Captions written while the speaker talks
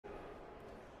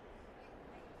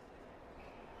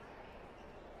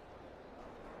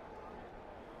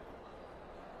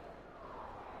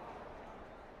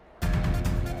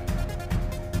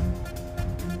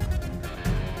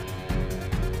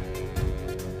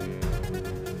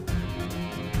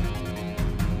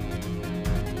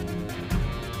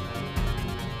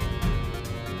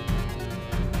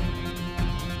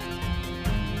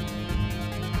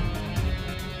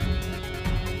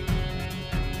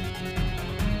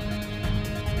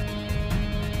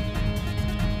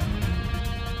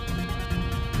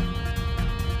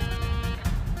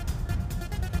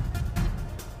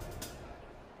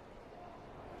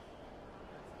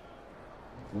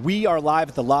We are live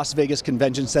at the Las Vegas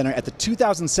Convention Center at the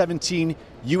 2017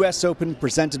 US Open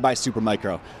presented by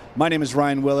SuperMicro. My name is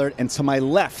Ryan Willard, and to my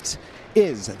left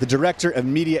is the Director of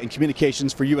Media and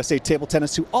Communications for USATT Table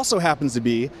Tennis, who also happens to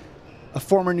be a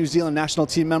former New Zealand national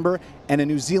team member and a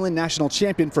New Zealand national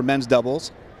champion for men's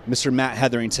doubles, Mr. Matt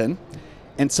Hetherington.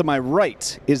 And to my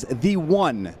right is the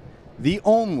one, the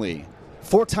only,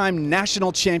 four-time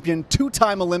national champion,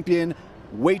 two-time Olympian,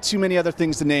 way too many other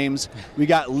things to names. We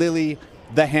got Lily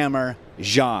the Hammer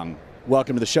Zhang.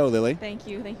 Welcome to the show, Lily. Thank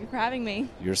you for having me.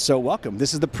 You're so welcome.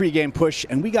 This is the pregame push,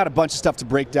 and we got a bunch of stuff to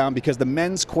break down because the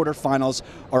men's quarterfinals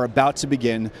are about to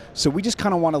begin. So we just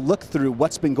kind of want to look through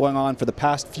what's been going on for the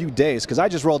past few days, because I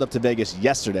just rolled up to Vegas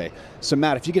yesterday. So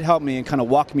Matt, if you could help me and kind of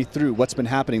walk me through what's been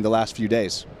happening the last few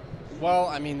days. Well,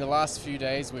 I mean, the last few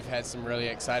days we've had some really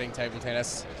exciting table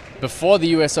tennis. Before the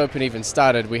US Open even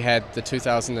started, we had the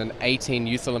 2018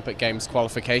 Youth Olympic Games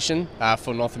qualification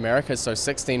for North America. So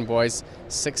 16 boys,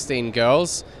 16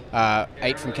 girls,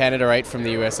 8 from Canada, 8 from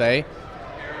the USA.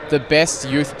 The best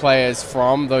youth players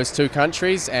from those two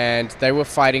countries, and they were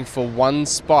fighting for one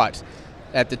spot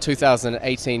at the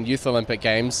 2018 Youth Olympic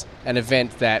Games, an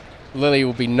event that Lily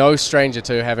will be no stranger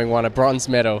to, having won a bronze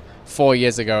medal 4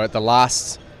 years ago at the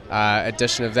last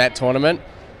edition of that tournament.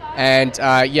 And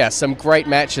yeah, some great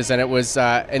matches, and it was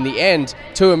in the end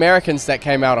 2 Americans that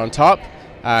came out on top,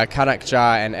 Kanak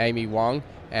Jha and Amy Wong,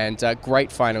 and great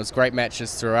finals, great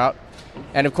matches throughout.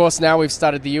 And of course now we've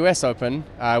started the US Open,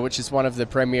 which is one of the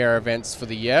premier events for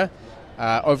the year.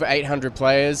 Over 800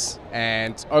 players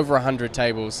and over 100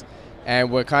 tables,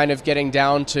 and we're kind of getting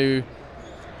down to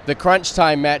the crunch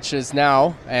time matches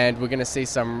now, and we're going to see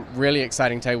some really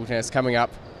exciting table tennis coming up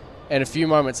in a few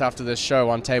moments after this show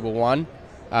on Table 1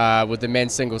 with the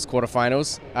men's singles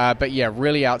quarterfinals. But yeah,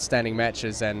 really outstanding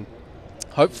matches, and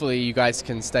hopefully you guys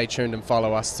can stay tuned and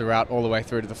follow us throughout all the way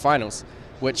through to the finals,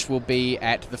 which will be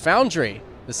at the Foundry,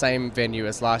 the same venue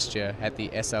as last year at the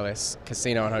SLS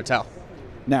Casino and Hotel.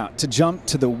 Now, to jump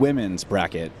to the women's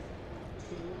bracket,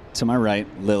 to my right,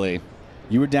 Lily,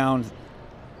 you were down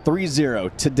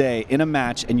 3-0 today in a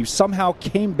match, and you somehow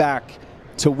came back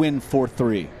to win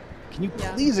 4-3. Can you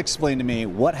please explain to me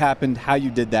what happened, how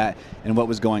you did that, and what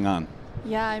was going on?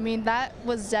 Yeah, I mean, that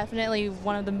was definitely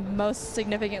one of the most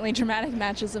significantly dramatic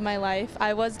matches of my life.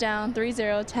 I was down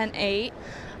 3-0,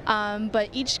 10-8, but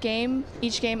each game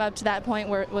up to that point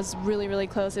where it was really, really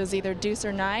close, it was either deuce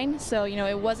or 9, so, you know,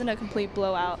 it wasn't a complete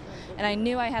blowout, and I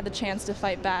knew I had the chance to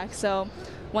fight back. So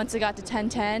once it got to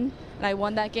 10-10 and I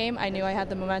won that game, I knew I had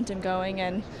the momentum going,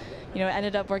 and, you know, it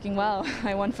ended up working well.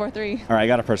 I won 4-3. All right, I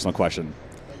got a personal question.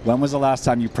 When was the last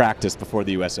time you practiced before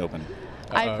the US Open?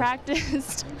 I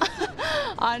practiced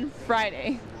on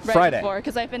Friday, before,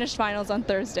 because I finished finals on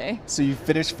Thursday. So you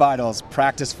finished finals,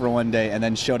 practiced for one day, and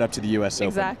then showed up to the US Open.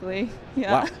 Exactly,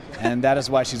 yeah. Wow. And that is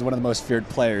why she's one of the most feared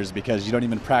players, because you don't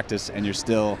even practice and you're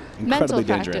still incredibly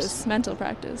dangerous. Mental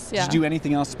practice, yeah. Did you do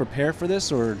anything else to prepare for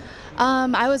this, or?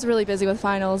 I was really busy with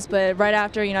finals, but right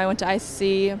after, you know, I went to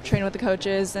ICC, trained with the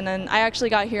coaches, and then I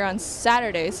actually got here on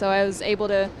Saturday, so I was able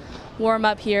to warm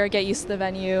up here, get used to the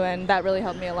venue, and that really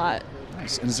helped me a lot.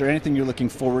 Nice. And is there anything you're looking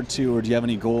forward to, or do you have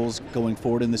any goals going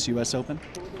forward in this US Open?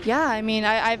 Yeah, I mean,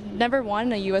 I've never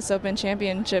won a US Open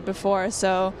championship before,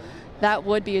 so that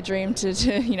would be a dream to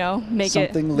you know, make it this year.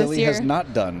 Something Lily has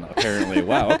not done, apparently.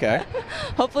 Wow, okay.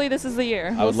 Hopefully this is the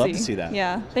year. I would love to see that.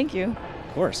 Yeah, thank you.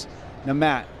 Of course. Now,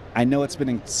 Matt, I know it's been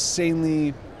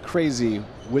insanely crazy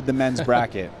with the men's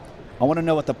bracket. I want to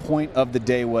know what the point of the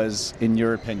day was, in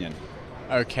your opinion.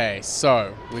 Okay,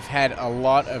 so we've had a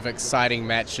lot of exciting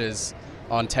matches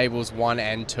on tables 1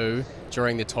 and 2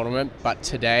 during the tournament, but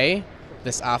today,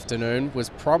 this afternoon, was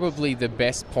probably the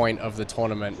best point of the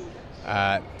tournament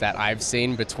that I've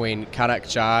seen between Kanak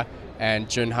Jha and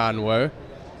Junhan Wu,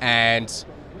 and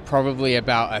probably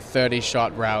about a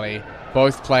 30-shot rally.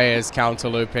 Both players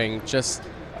counter-looping, just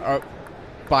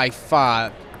by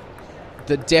far,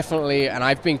 definitely, and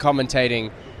I've been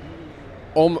commentating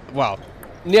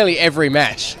nearly every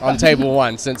match on Table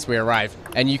 1 since we arrived,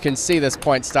 and you can see this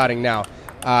point starting now.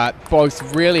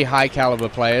 Both really high caliber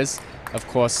players. Of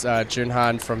course,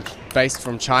 Junhan based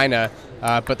from China,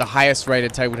 but the highest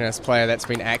rated table tennis player that's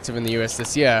been active in the US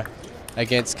this year,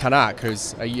 against Kanak,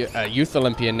 who's a youth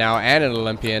Olympian now and an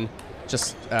Olympian.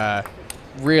 Just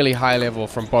really high level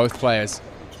from both players.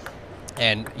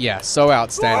 And yeah, so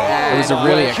outstanding. It was a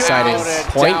really exciting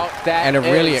point and a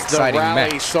really exciting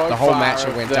match. The whole match,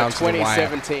 it went down to the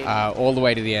wire, all the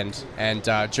way to the end. And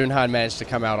Junhan managed to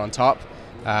come out on top.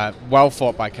 Well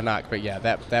fought by Kanak, but yeah,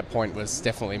 that point was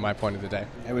definitely my point of the day.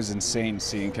 It was insane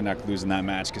seeing Kanak lose in that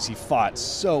match, because he fought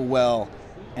so well,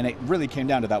 and it really came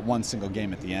down to that one single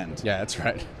game at the end. Yeah, that's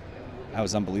right. That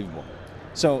was unbelievable.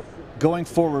 So going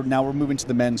forward, now we're moving to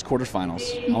the men's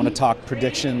quarterfinals. I want to talk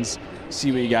predictions,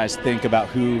 see what you guys think about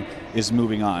who is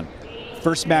moving on.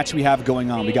 First match we have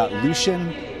going on, we got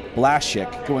Lucian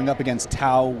Blaszczyk going up against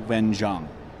Tao Wen-Zhang.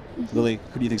 Lily,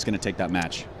 who do you think is going to take that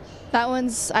match?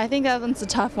 I think that one's a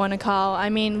tough one to call. I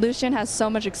mean, Lucian has so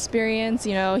much experience,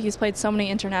 he's played so many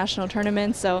international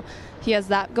tournaments, so he has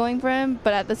that going for him.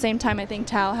 But at the same time, I think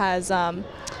Tao has,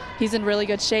 he's in really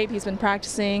good shape. He's been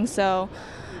practicing, so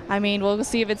I mean, we'll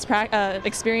see if it's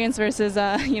experience versus,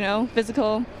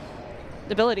 physical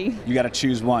ability. You got to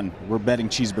choose one. We're betting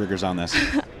cheeseburgers on this.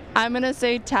 I'm going to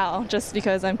say Tao, just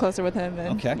because I'm closer with him.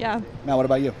 And, okay. Yeah. Now, what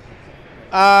about you?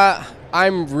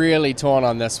 I'm really torn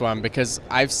on this one because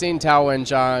I've seen Tao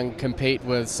Wen-Zhang compete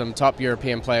with some top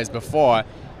European players before,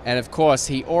 and of course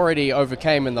he already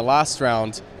overcame in the last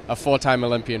round a 4-time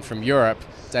Olympian from Europe,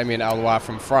 Damien Alois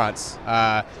from France.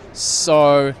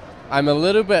 So I'm a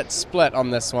little bit split on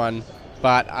this one,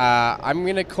 but I'm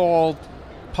going to call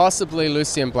possibly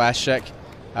Lucian Blaszczyk.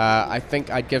 I think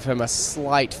I'd give him a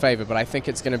slight favor, but I think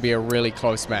it's going to be a really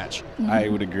close match. I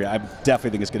would agree. I definitely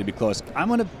think it's going to be close. I'm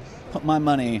going to put my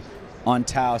money on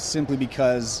Tao simply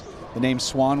because the name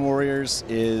Swan Warriors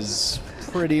is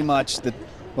pretty much the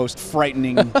most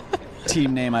frightening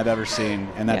team name I've ever seen,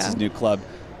 and that's his new club.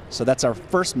 So that's our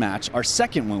first match. Our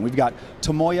second one, we've got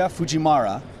Tomoya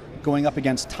Fujimura going up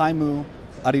against Taimu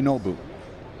Arinobu.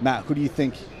 Matt, who do you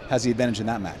think has the advantage in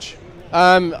that match?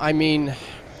 I mean,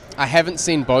 I haven't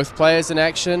seen both players in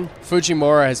action.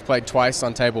 Fujimura has played twice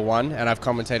on Table 1, and I've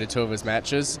commentated 2 of his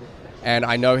matches. And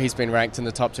I know he's been ranked in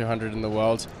the top 200 in the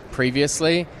world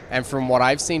previously. And from what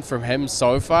I've seen from him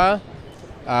so far,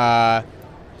 I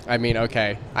mean,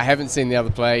 okay, I haven't seen the other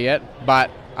player yet,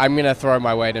 but I'm going to throw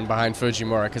my weight in behind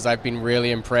Fujimura because I've been really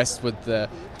impressed with the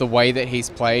way that he's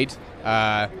played,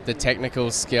 the technical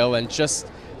skill, and just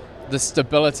the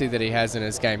stability that he has in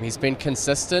his game. He's been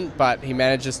consistent, but he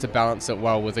manages to balance it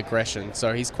well with aggression.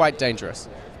 So he's quite dangerous.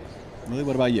 Lily,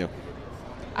 what about you?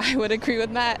 I would agree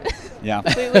with Matt. Yeah.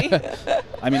 Completely.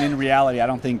 I mean, in reality, I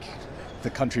don't think the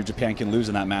country of Japan can lose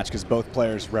in that match because both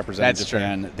players represent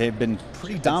Japan. True. They've been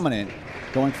pretty dominant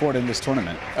going forward in this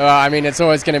tournament. I mean, it's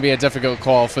always going to be a difficult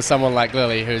call for someone like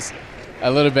Lily, who's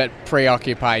a little bit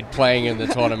preoccupied playing in the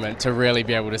tournament, to really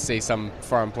be able to see some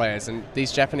foreign players. And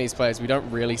these Japanese players, we don't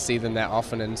really see them that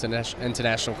often in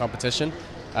international competition.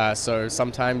 So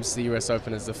sometimes the US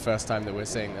Open is the first time that we're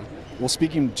seeing them. Well,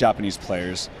 speaking of Japanese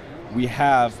players, we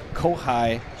have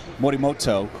Kohai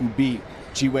Morimoto, who beat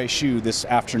Jiwei Shu this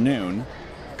afternoon,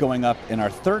 going up in our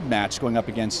third match, going up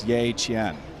against Ye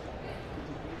Qian.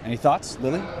 Any thoughts,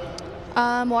 Lily?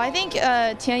 Well, I think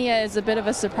Tianya is a bit of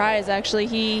a surprise, actually.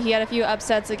 He had a few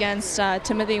upsets against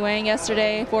Timothy Wang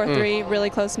yesterday, 4-3, really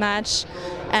close match.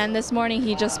 And this morning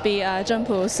he just beat Zheng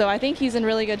Pu. So I think he's in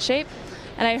really good shape.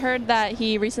 And I heard that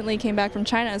he recently came back from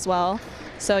China as well.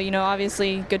 So,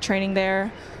 obviously good training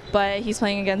there. But he's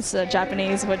playing against the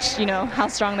Japanese, which, how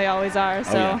strong they always are.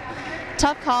 So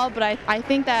tough call, but I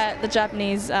think that the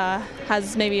Japanese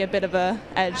has maybe a bit of a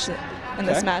edge in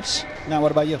this match. Now,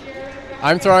 what about you?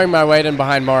 I'm throwing my weight in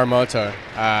behind Morimoto.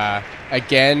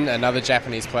 Again, another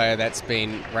Japanese player that's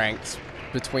been ranked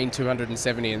between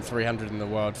 270 and 300 in the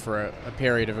world for a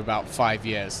period of about 5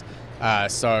 years.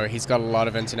 So he's got a lot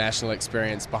of international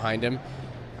experience behind him.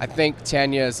 I think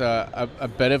Tanya is a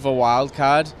bit of a wild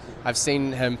card. I've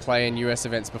seen him play in US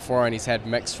events before and he's had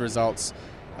mixed results.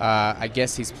 I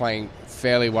guess he's playing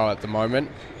fairly well at the moment.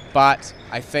 But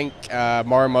I think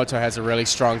Morimoto has a really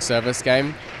strong service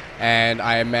game, and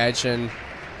I imagine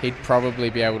he'd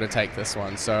probably be able to take this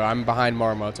one. So I'm behind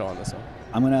Morimoto on this one.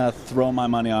 I'm going to throw my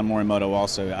money on Morimoto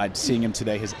also. Seeing him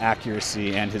today, his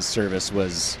accuracy and his service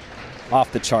was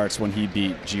off the charts when he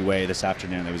beat Jiwei this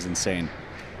afternoon. It was insane.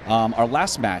 Our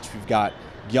last match, we've got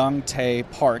Young Tae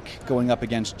Park going up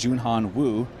against Junhan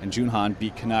Wu, and Junhan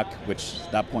beat Canuck, which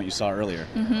that point you saw earlier.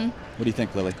 Mm-hmm. What do you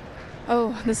think, Lily?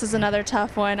 Oh, this is another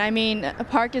tough one. I mean,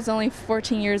 Park is only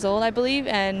 14 years old, I believe,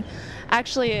 and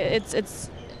actually it's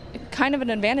kind of an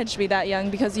advantage to be that young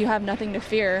because you have nothing to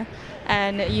fear.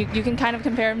 And you can kind of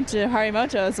compare him to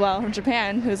Harimoto as well from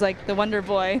Japan, who's like the wonder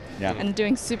boy and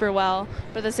doing super well.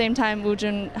 But at the same time, Woo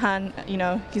Jun-han,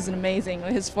 he's an amazing.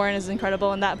 His forehand is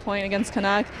incredible, and that point against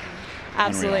Canuck,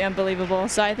 absolutely unbelievable.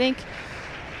 So I think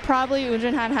probably Woo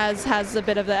Jun-han has a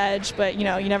bit of the edge, but you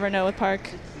never know with Park.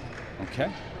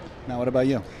 Okay. Now what about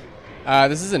you?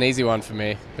 This is an easy one for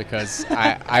me because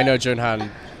I know Junhan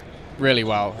really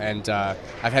well, and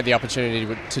I've had the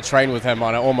opportunity to train with him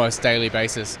on an almost daily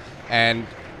basis, and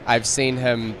I've seen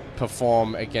him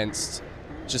perform against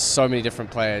just so many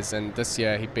different players, and this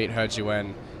year he beat He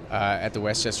Jiwen at the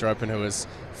Westchester Open, who was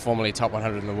formerly top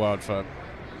 100 in the world for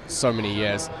so many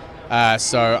years.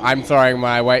 So I'm throwing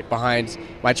my weight behind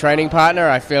my training partner.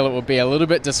 I feel it would be a little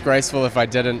bit disgraceful if I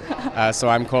didn't, so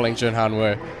I'm calling Junhan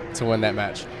Wu to win that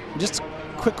match. Just a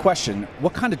quick question,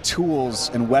 what kind of tools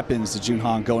and weapons did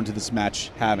Junhan go into this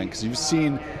match having? Because you've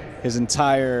seen his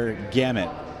entire gamut.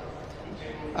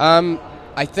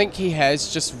 I think he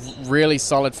has just really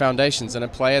solid foundations, and a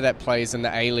player that plays in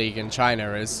the A-League in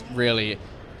China is really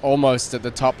almost at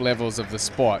the top levels of the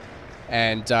sport.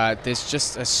 And there's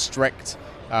just a strict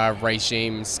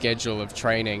regime schedule of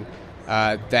training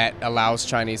that allows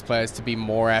Chinese players to be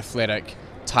more athletic,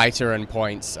 tighter in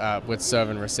points with serve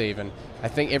and receive. And I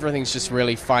think everything's just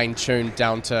really fine-tuned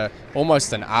down to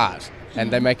almost an art,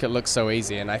 and they make it look so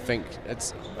easy. And I think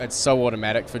it's so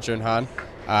automatic for Junhan.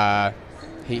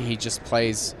 He just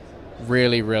plays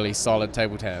really, really solid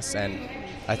table tennis, and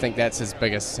I think that's his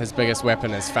biggest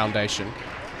weapon is foundation.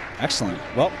 Excellent.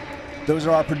 Well, those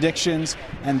are our predictions,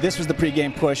 and this was the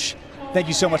pregame push. Thank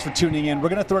you so much for tuning in. We're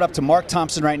going to throw it up to Mark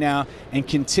Thompson right now and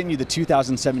continue the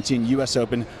 2017 U.S.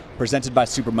 Open presented by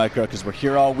SuperMicro, because we're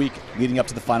here all week leading up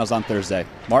to the finals on Thursday.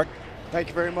 Mark? Thank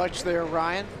you very much there,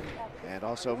 Ryan. And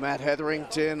also Matt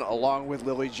Hetherington along with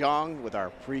Lily Zhang with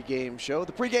our pregame show,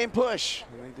 the pregame push.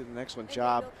 They did an excellent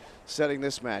job setting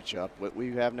this match up.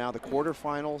 We have now the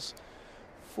quarterfinals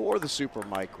for the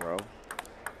SuperMicro.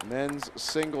 Men's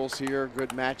singles here,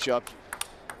 good matchup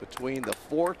between the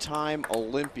four-time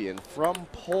Olympian from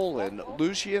Poland,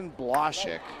 Lucien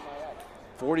Błaszczyk,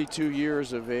 42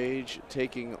 years of age,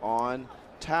 taking on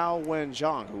Tao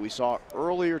Wen-Zhang, who we saw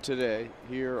earlier today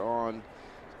here on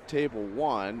table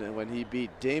one, and when he beat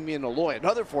Damien Alloy,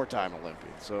 another four-time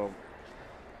Olympian. So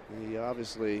he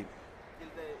obviously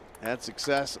had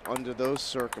success under those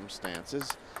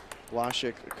circumstances.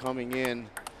 Błaszczyk coming in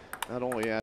not only